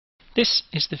This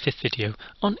is the fifth video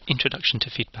on Introduction to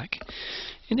Feedback.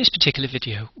 In this particular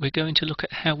video, we're going to look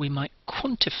at how we might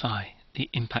quantify the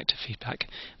impact of feedback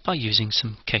by using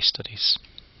some case studies.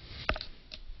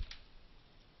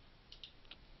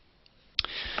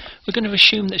 We're going to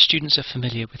assume that students are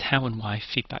familiar with how and why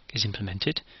feedback is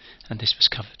implemented, and this was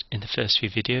covered in the first few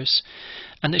videos,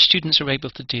 and that students are able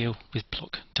to deal with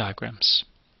block diagrams.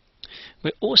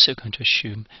 We're also going to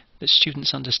assume that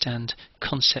students understand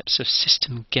concepts of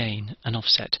system gain and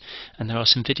offset, and there are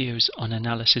some videos on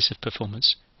analysis of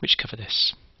performance which cover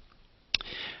this.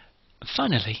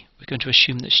 Finally, we're going to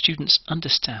assume that students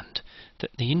understand that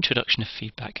the introduction of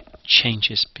feedback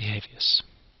changes behaviours.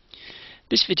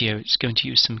 This video is going to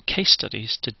use some case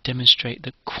studies to demonstrate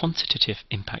the quantitative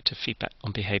impact of feedback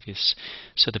on behaviours.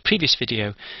 So the previous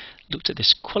video looked at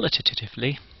this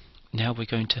qualitatively. Now we're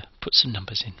going to put some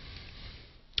numbers in.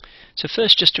 So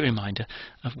first, just a reminder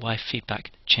of why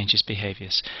feedback changes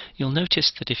behaviours. You'll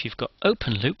notice that if you've got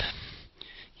open loop,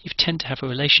 you tend to have a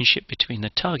relationship between the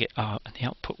target R and the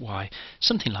output Y,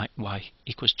 something like Y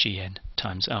equals Gn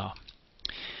times R.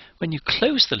 When you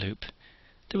close the loop,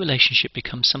 the relationship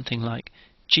becomes something like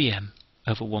Gm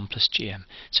over 1 plus Gm.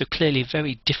 So clearly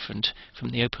very different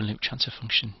from the open loop transfer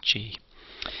function G,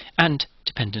 and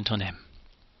dependent on M.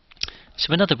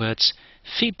 So in other words,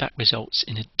 feedback results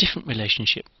in a different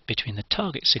relationship between the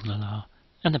target signal R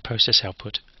and the process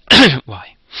output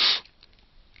Y.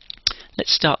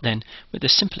 Let's start then with a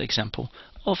simple example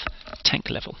of tank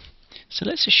level. So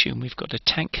let's assume we've got a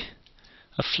tank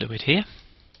of fluid here.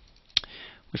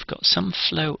 We've got some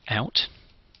flow out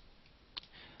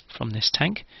from this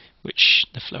tank, which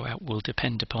the flow out will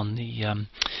depend upon the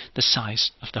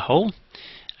size of the hole.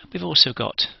 And we've also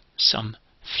got some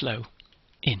flow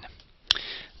in.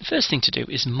 The first thing to do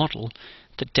is model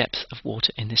the depth of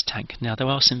water in this tank. Now there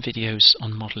are some videos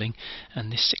on modelling,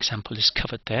 and this example is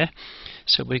covered there.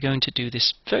 So we're going to do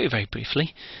this very, very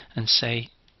briefly and say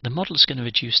the model is going to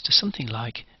reduce to something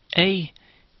like A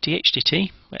dH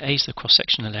dt, where A is the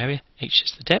cross-sectional area, H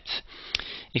is the depth,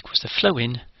 equals the flow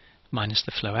in minus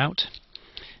the flow out.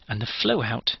 And the flow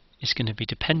out is going to be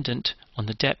dependent on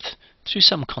the depth through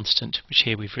some constant, which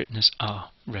here we've written as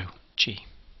R rho G.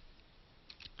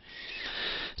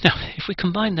 Now, if we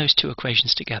combine those two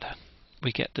equations together,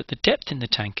 we get that the depth in the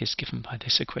tank is given by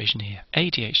this equation here, A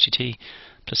dH dt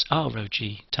plus R rho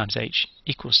G times H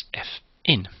equals F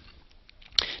in.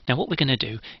 Now what we're going to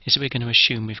do is we're going to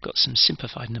assume we've got some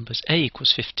simplified numbers, A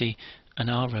equals 50 and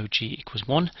R rho G equals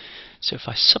 1. So if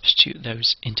I substitute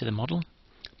those into the model,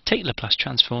 take Laplace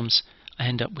transforms, I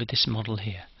end up with this model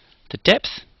here. The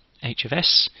depth, H of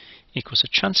S, equals a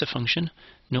transfer function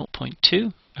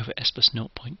 0.2 over S plus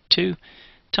 0.2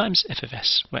 times f of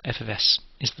s, where f of s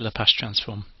is the Laplace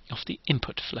transform of the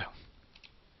input flow.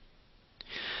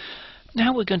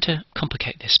 Now we're going to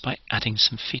complicate this by adding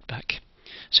some feedback.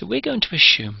 So we're going to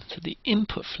assume that the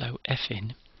input flow f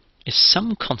in is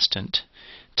some constant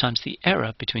times the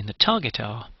error between the target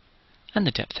R and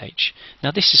the depth h.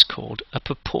 Now this is called a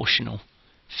proportional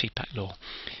feedback law,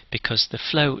 because the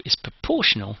flow is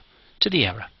proportional to the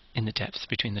error in the depth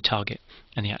between the target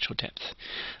and the actual depth.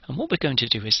 And what we're going to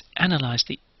do is analyse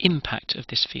the impact of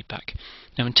this feedback.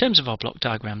 Now in terms of our block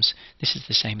diagrams, this is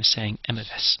the same as saying M of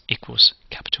S equals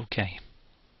capital K.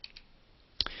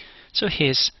 So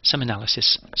here's some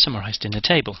analysis summarised in the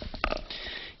table.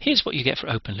 Here's what you get for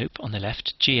open loop on the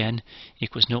left, Gn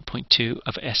equals 0.2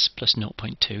 over S plus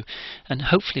 0.2, and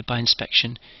hopefully by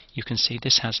inspection you can see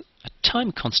this has a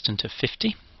time constant of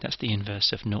 50, that's the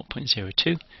inverse of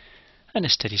 0.02, and a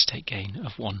steady state gain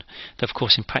of 1. Though of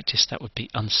course in practice that would be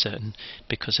uncertain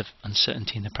because of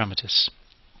uncertainty in the parameters.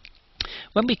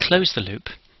 When we close the loop,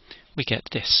 we get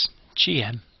this,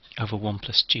 Gm over 1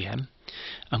 plus Gm,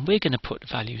 and we're going to put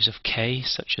values of k,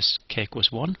 such as k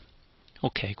equals 1 or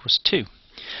k equals 2.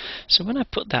 So when I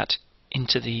put that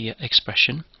into the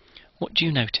expression, what do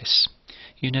you notice?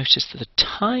 You notice that the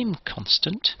time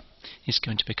constant is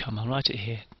going to become, I'll write it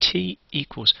here, t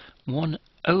equals 1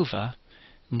 over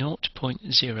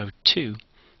 0.02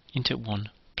 into 1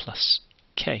 plus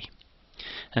k.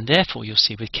 And therefore you'll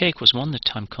see with k equals 1 the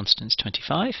time constant is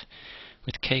 25,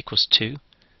 with k equals 2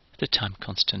 the time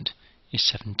constant is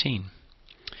 17.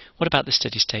 What about the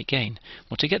steady state gain?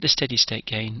 Well, to get the steady state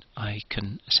gain I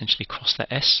can essentially cross that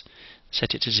s,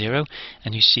 set it to 0,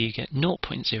 and you see you get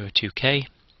 0.02k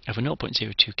over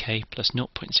 0.02k plus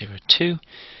 0.02.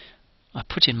 I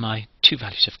put in my two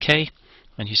values of k,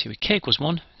 and you see with k equals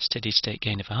 1, steady state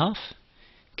gain of a half,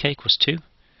 k equals 2,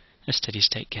 a steady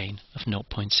state gain of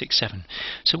 0.67.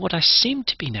 So what I seem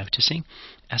to be noticing,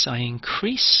 as I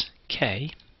increase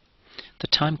k, the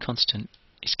time constant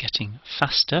is getting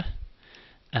faster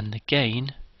and the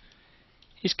gain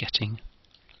is getting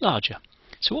larger.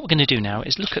 So what we're going to do now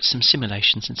is look at some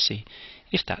simulations and see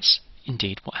if that's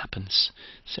indeed what happens.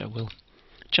 So we'll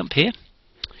jump here.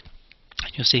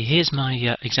 You'll see here's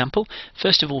my example.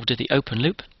 First of all, do the open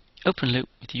loop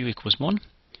with u equals 1.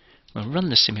 We'll run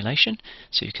the simulation,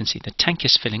 so you can see the tank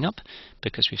is filling up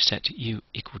because we've set u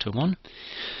equal to 1.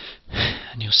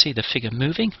 And you'll see the figure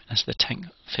moving as the tank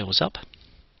fills up.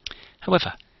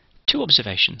 However, two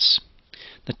observations.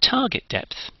 The target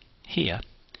depth here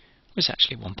was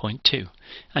actually 1.2,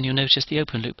 and you'll notice the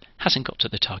open loop hasn't got to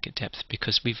the target depth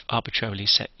because we've arbitrarily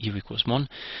set u equals 1,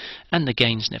 and the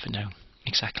gain's never known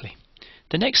exactly.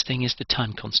 The next thing is the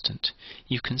time constant.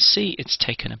 You can see it's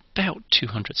taken about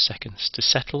 200 seconds to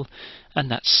settle,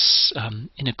 and that's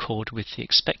in accord with the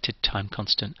expected time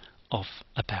constant of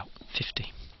about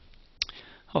 50.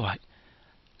 Alright,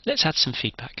 let's add some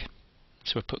feedback.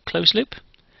 So we'll put closed loop,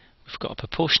 we've got a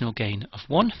proportional gain of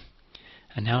 1,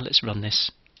 and now let's run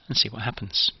this and see what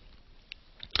happens.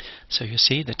 So you'll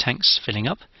see the tank's filling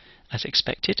up as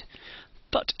expected,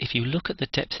 but if you look at the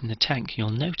depth in the tank, you'll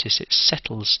notice it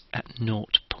settles at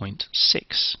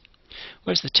 0.6,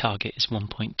 whereas the target is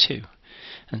 1.2.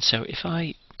 And so if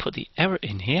I put the error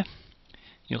in here,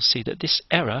 you'll see that this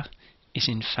error is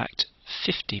in fact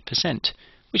 50%,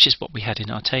 which is what we had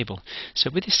in our table. So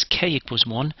with this k equals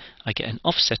 1, I get an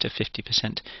offset of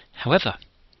 50%. However,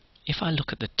 if I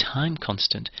look at the time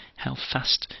constant, how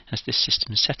fast has this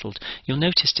system settled, you'll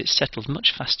notice it's settled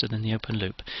much faster than the open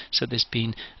loop. So there's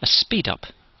been a speed up,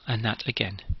 and that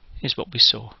again is what we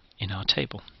saw in our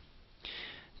table.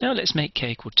 Now let's make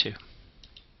k equal 2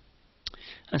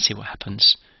 and see what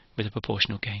happens with a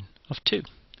proportional gain of 2.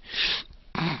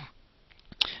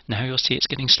 Now you'll see it's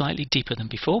getting slightly deeper than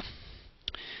before,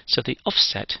 so the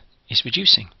offset is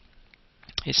reducing.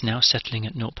 It's now settling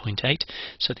at 0.8,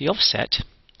 so the offset,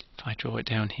 if I draw it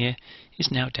down here,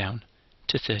 is now down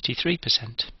to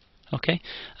 33%. Okay,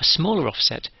 a smaller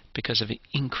offset because of it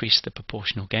increased the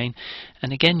proportional gain,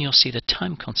 and again you'll see the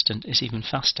time constant is even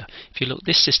faster. If you look,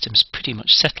 this system's pretty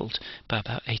much settled by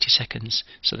about 80 seconds,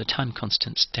 so the time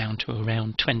constant's down to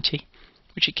around 20,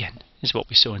 which again is what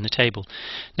we saw in the table.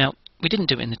 Now, we didn't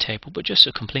do it in the table, but just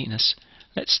for completeness,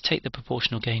 let's take the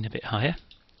proportional gain a bit higher.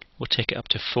 We'll take it up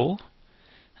to 4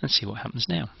 and see what happens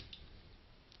now.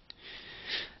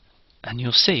 And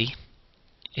you'll see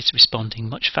it's responding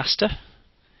much faster,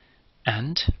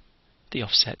 and the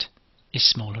offset is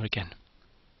smaller again.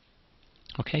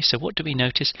 Okay, so what do we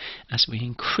notice? As we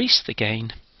increase the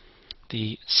gain,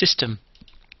 the system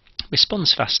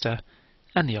responds faster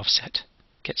and the offset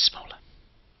gets smaller.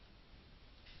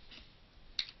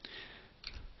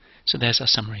 So there's our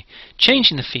summary.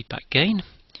 Changing the feedback gain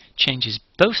changes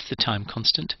both the time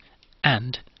constant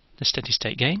and the steady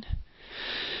state gain.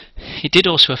 It did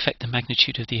also affect the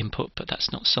magnitude of the input, but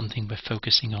that's not something we're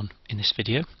focusing on in this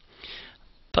video.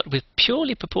 But with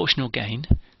purely proportional gain,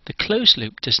 the closed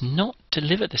loop does not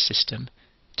deliver the system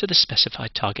to the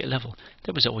specified target level.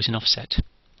 There was always an offset.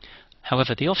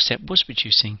 However, the offset was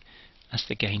reducing as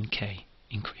the gain k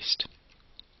increased.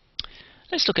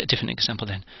 Let's look at a different example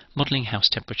then, modelling house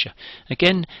temperature.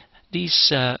 Again,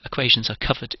 these equations are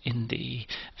covered in the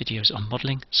videos on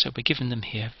modelling, so we're given them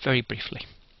here very briefly.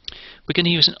 We're going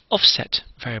to use an offset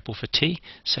variable for T,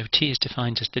 so T is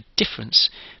defined as the difference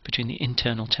between the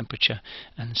internal temperature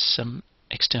and some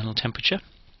external temperature.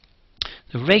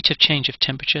 The rate of change of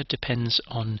temperature depends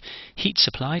on heat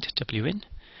supplied, W in,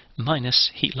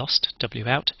 minus heat lost, W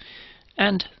out,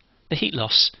 and the heat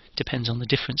loss depends on the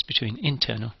difference between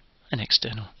internal and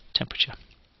external temperature.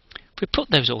 If we put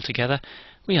those all together,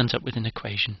 we end up with an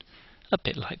equation a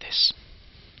bit like this.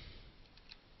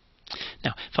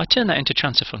 Now, if I turn that into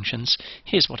transfer functions,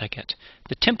 here's what I get.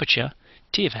 The temperature,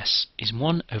 T of S, is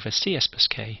 1 over Cs plus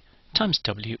K times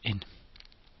W in.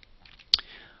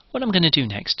 What I'm going to do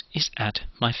next is add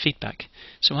my feedback.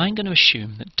 So I'm going to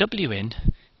assume that W in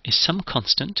is some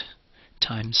constant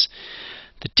times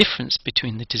the difference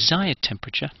between the desired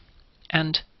temperature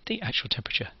and the actual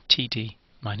temperature, Td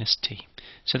minus T.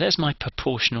 So there's my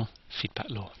proportional feedback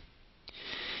law.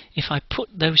 If I put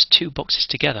those two boxes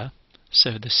together,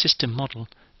 so the system model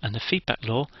and the feedback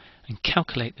law, and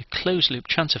calculate the closed loop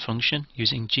transfer function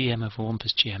using gm over 1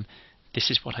 plus gm,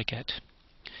 this is what I get.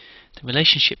 The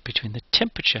relationship between the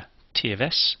temperature T of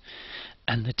S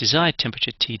and the desired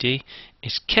temperature Td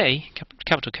is K,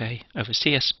 capital K, over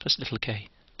Cs plus little k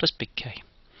plus big K.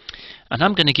 And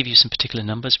I'm going to give you some particular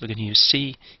numbers. We're going to use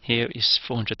C here is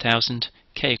 400,000,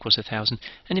 K equals 1,000,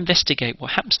 and investigate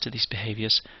what happens to these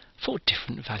behaviours for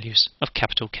different values of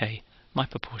capital K, my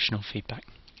proportional feedback.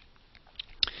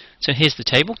 So here's the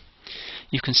table.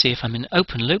 You can see if I'm in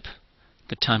open loop,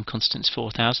 the time constant is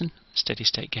 4,000, steady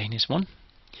state gain is 1.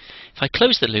 If I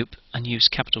close the loop and use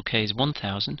capital K is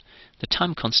 1,000, the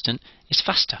time constant is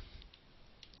faster.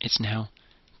 It's now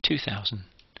 2,000.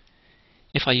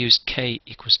 If I use K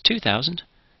equals 2,000,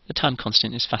 the time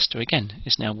constant is faster again.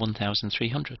 It's now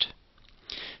 1,300.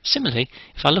 Similarly,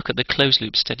 if I look at the closed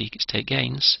loop steady state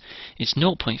gains, it's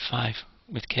 0.5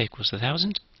 with K equals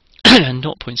 1,000 and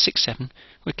 0.67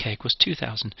 with K equals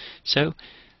 2,000. So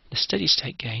the steady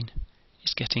state gain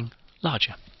is getting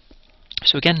larger.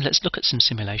 So again, let's look at some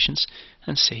simulations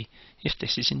and see if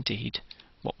this is indeed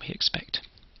what we expect.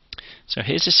 So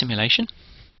here's a simulation.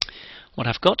 What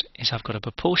I've got is I've got a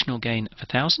proportional gain of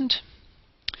 1,000,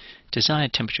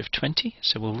 desired temperature of 20,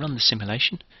 so we'll run the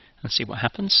simulation and see what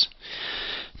happens.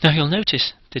 Now you'll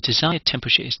notice the desired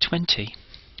temperature is 20,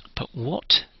 but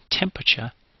what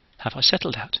temperature have I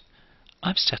settled at?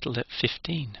 I've settled at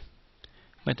 15,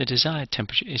 where the desired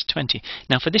temperature is 20.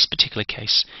 Now for this particular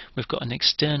case, we've got an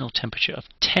external temperature of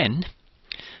 10,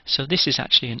 so this is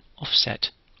actually an offset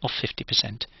of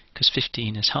 50%, because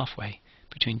 15 is halfway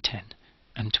between 10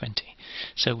 and 20.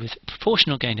 So with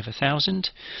proportional gain of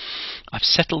 1,000, I've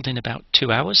settled in about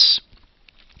 2 hours,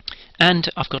 and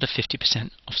I've got a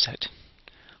 50% offset.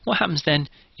 What happens then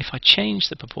if I change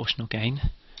the proportional gain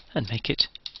and make it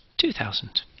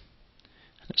 2,000?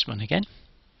 Let's run again.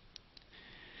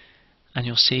 And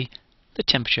you'll see the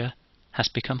temperature has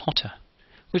become hotter.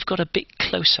 We've got a bit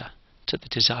closer to the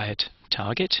desired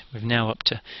target. We're now up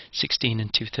to 16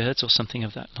 2/3 or something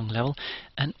of that long level.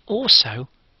 And also,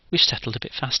 we've settled a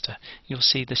bit faster. You'll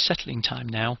see the settling time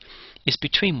now is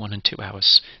between 1 and 2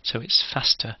 hours. So it's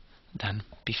faster than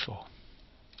before.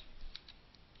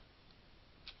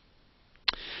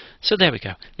 So there we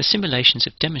go. The simulations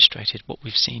have demonstrated what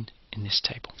we've seen in this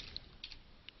table.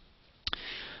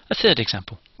 A third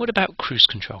example. What about cruise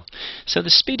control? So the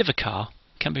speed of a car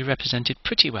can be represented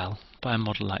pretty well by a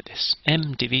model like this.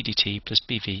 M dv dt plus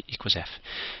bv equals f.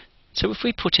 So if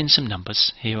we put in some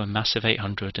numbers, here a mass of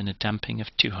 800 and a damping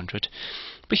of 200,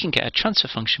 we can get a transfer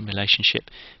function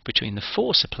relationship between the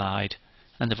force applied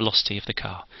and the velocity of the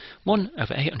car. 1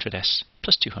 over 800s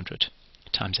plus 200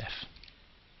 times f.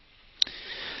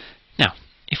 Now,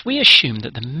 if we assume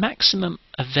that the maximum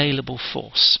available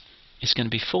force is going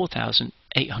to be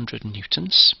 4,800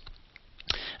 newtons,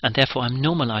 and therefore I'm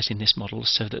normalizing this model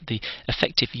so that the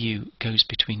effective U goes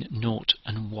between 0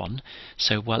 and 1.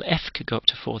 So while F could go up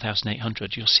to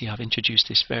 4,800, you'll see I've introduced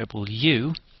this variable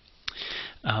U,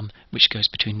 which goes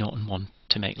between 0 and 1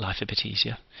 to make life a bit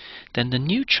easier. Then the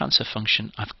new transfer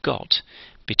function I've got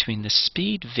between the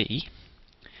speed V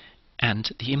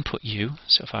and the input U,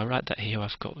 so if I write that here,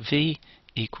 I've got V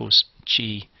equals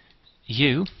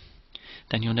GU,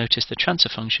 then you'll notice the transfer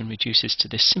function reduces to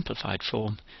this simplified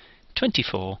form,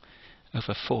 24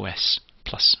 over 4s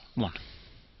plus 1.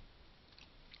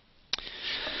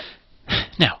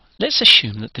 Now, let's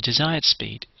assume that the desired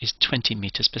speed is 20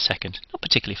 meters per second, not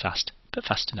particularly fast, but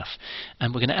fast enough.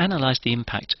 And we're going to analyze the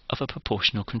impact of a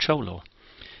proportional control law.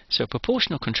 So a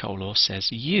proportional control law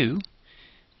says U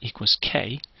equals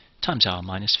K times R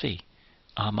minus V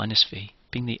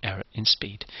being the error in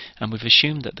speed. And we've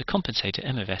assumed that the compensator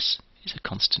M of S is a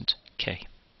constant K.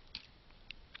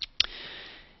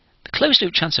 The closed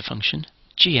loop transfer function,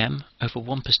 Gm over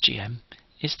 1 plus Gm,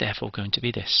 is therefore going to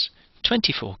be this,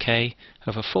 24K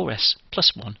over 4s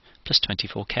plus 1 plus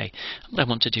 24K. And what I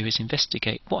want to do is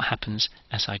investigate what happens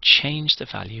as I change the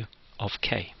value of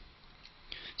K.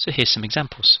 So here's some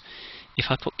examples. If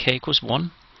I put K equals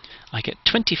 1, I get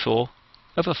 24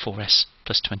 over 4s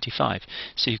plus 25.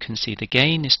 So you can see the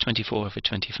gain is 24 over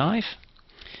 25,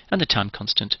 and the time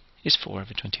constant is 4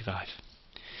 over 25.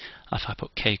 If I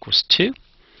put K equals 2,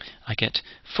 I get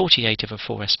 48 over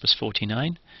 4s plus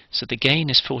 49, so the gain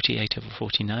is 48 over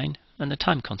 49, and the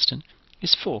time constant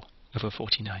is 4 over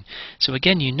 49. So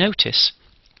again, you notice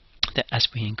that as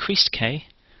we increase K,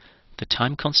 the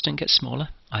time constant gets smaller,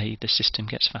 i.e. the system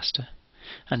gets faster,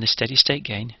 and the steady state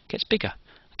gain gets bigger,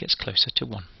 gets closer to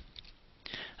 1.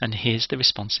 And here's the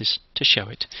responses to show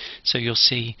it. So you'll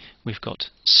see we've got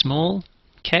small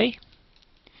k,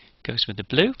 goes with the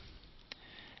blue,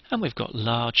 and we've got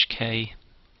large K,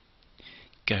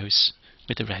 goes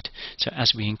with the red. So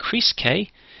as we increase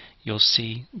K, you'll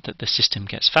see that the system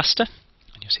gets faster,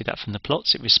 and you'll see that from the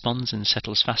plots, it responds and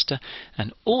settles faster,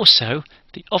 and also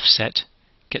the offset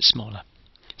gets smaller.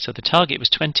 So the target was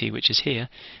 20, which is here,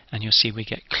 and you'll see we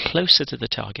get closer to the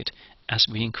target as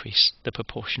we increase the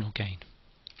proportional gain.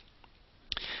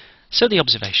 So the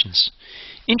observations.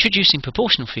 Introducing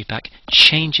proportional feedback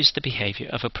changes the behaviour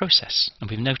of a process, and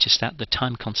we've noticed that the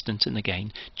time constant and the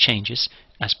gain changes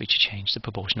as we change the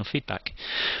proportional feedback.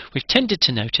 We've tended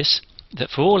to notice that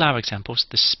for all our examples,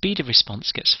 the speed of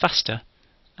response gets faster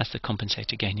as the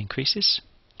compensator gain increases.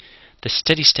 The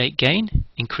steady state gain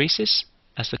increases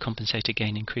as the compensator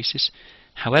gain increases.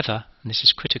 However, and this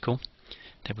is critical,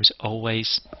 there was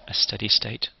always a steady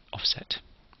state offset.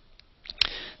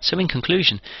 So in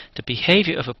conclusion, the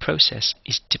behaviour of a process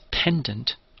is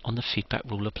dependent on the feedback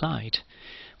rule applied.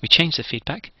 We change the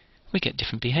feedback, we get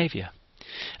different behaviour.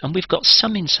 And we've got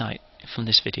some insight from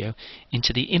this video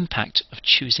into the impact of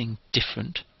choosing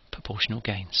different proportional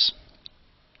gains.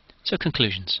 So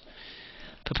conclusions.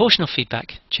 Proportional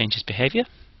feedback changes behaviour.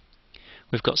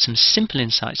 We've got some simple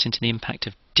insights into the impact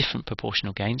of different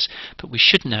proportional gains, but we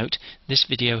should note this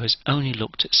video has only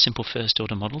looked at simple first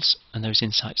order models, and those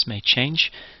insights may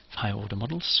change for higher order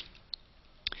models.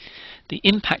 The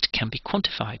impact can be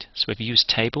quantified, so we've used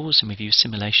tables and we've used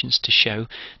simulations to show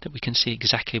that we can see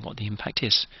exactly what the impact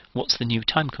is. What's the new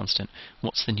time constant?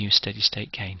 What's the new steady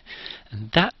state gain?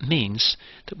 And that means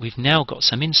that we've now got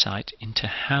some insight into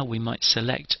how we might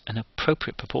select an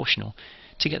appropriate proportional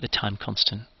to get the time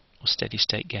constant or steady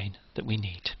state gain that we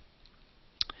need.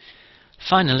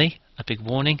 Finally, a big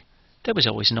warning, there was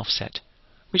always an offset,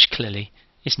 which clearly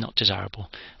is not desirable,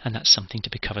 and that's something to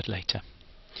be covered later.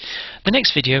 The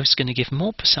next video is going to give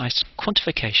more precise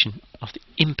quantification of the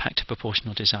impact of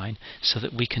proportional design so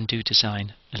that we can do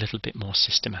design a little bit more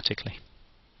systematically.